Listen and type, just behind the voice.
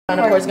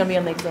Spinal cord is going to be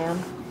on the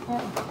exam.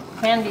 Yeah.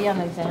 Can be on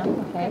the exam,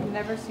 okay. I've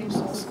never seen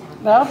this.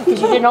 Well,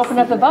 because you didn't open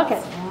up the bucket.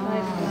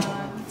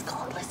 It's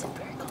called, listen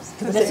very close.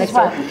 This is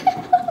what?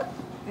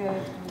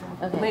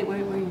 Okay.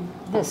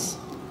 Wait. This.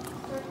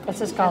 What's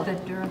this called? The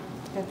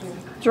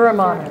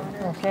Durometer,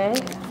 okay.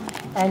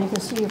 And you can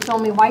see your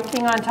filmy white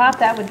thing on top.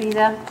 That would be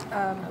the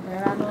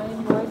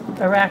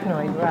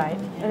arachnoid, right.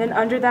 And then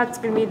under that's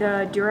going to be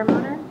the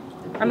durometer?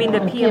 I mean the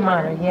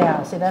piemometer.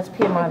 Yeah, see that's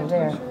piemometer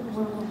there.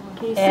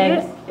 Can you see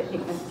it?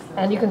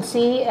 And you can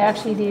see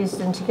actually these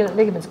denticulate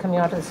ligaments coming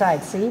out to the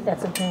side. See,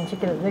 that's a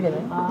denticulate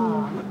ligament.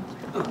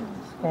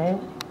 Okay.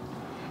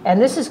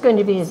 And this is going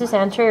to be, is this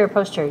anterior or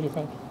posterior, do you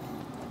think?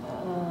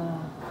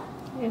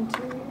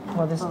 Anterior.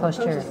 Well, this is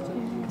posterior.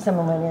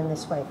 Someone went in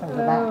this way from the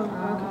back.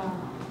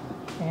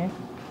 Okay.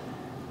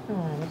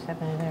 What's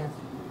happening there?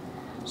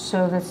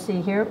 So let's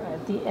see here.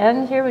 At the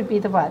end here would be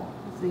the what?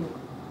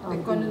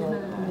 And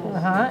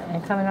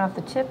coming off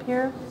the tip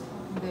here.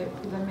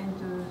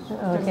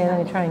 Okay,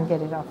 let me try and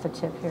get it off the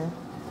tip here.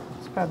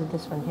 It's probably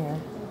this one here.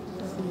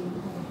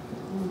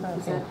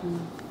 Okay.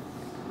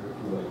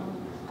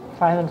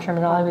 Phylum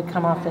terminale would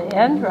come off the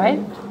end, right?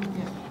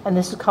 And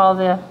this is called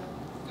the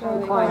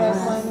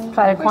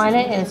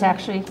cladoquina, and it's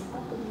actually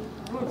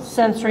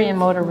sensory and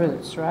motor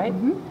roots, right?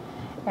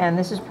 And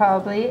this is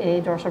probably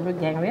a dorsal root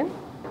ganglion.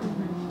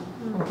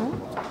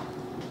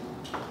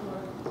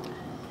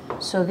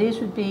 So these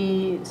would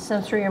be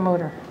sensory or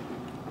motor.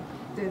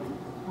 The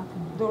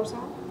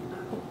dorsal?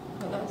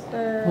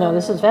 No,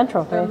 this is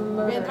ventral, right?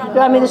 No,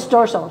 I mean this is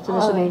dorsal. So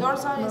this would be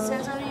Dorsal is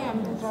sensory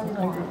and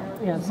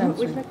ventral. yeah,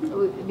 sensory.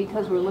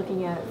 Because we're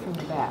looking at it from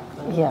the back.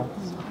 Right? Yeah,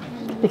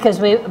 because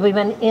we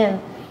went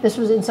in. This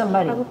was in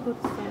somebody,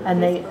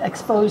 and they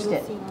exposed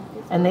it,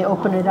 and they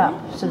opened it up.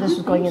 So this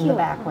was going in the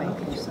back way.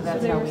 So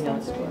that's how we know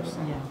it's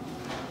dorsal. Yeah.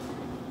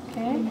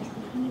 Okay.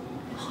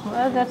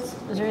 Well, that's.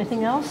 Is there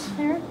anything else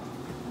here?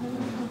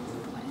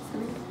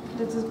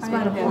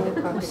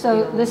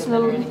 So this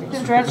little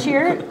stretch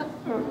here,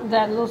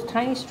 that little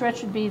tiny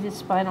stretch would be the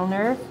spinal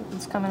nerve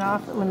that's coming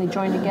off when they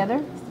join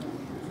together.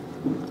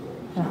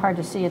 Hard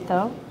to see it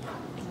though.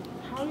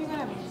 How are you going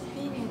to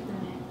pin it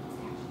then?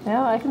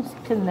 Well, I can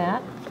pin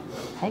that.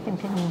 I can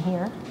pin in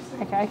here.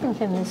 I can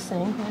pin this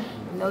thing.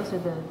 And those are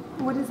the...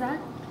 What is that?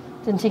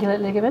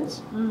 Denticulate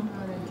ligaments.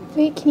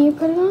 Wait, can you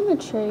put it on the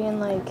tray and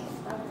like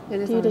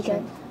It is do on it the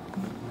again?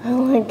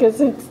 Oh my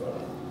goodness,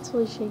 it's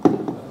really shaky.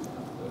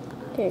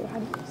 Okay, how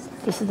do you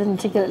start? This is the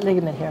denticulate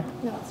ligament here.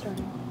 No, it's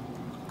starting.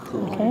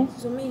 Okay.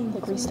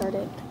 Like restart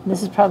it.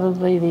 This is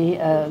probably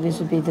the. These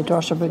would be the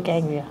dorsal root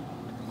ganglia.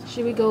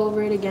 Should we go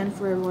over it again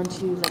for everyone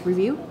to like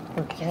review?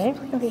 Okay.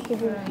 Okay,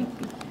 here.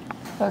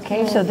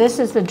 Okay. So this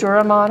is the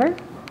durometer,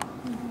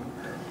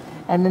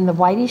 and then the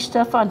whitish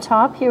stuff on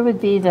top here would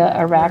be the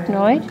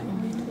arachnoid.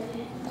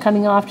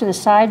 Coming off to the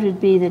side would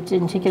be the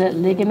denticulate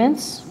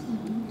ligaments.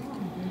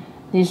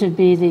 These would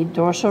be the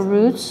dorsal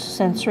roots,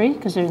 sensory,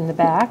 because they're in the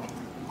back.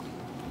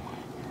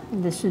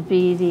 This would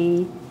be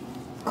the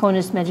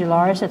conus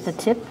medullaris at the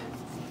tip,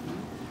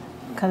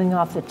 coming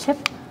off the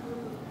tip.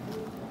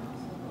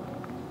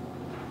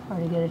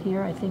 Hard to get it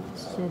here. I think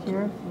this is it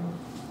here.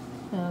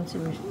 Let's see,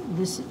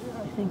 this,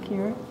 I think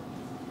here,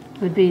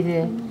 would be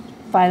the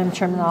phylum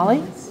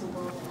terminale.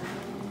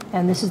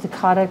 And this is the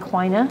cauda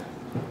equina,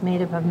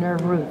 made up of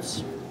nerve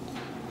roots.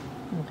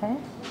 Okay?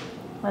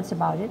 That's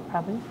about it,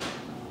 probably.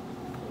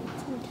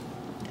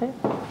 Okay.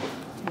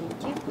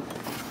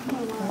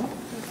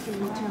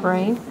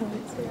 Brain.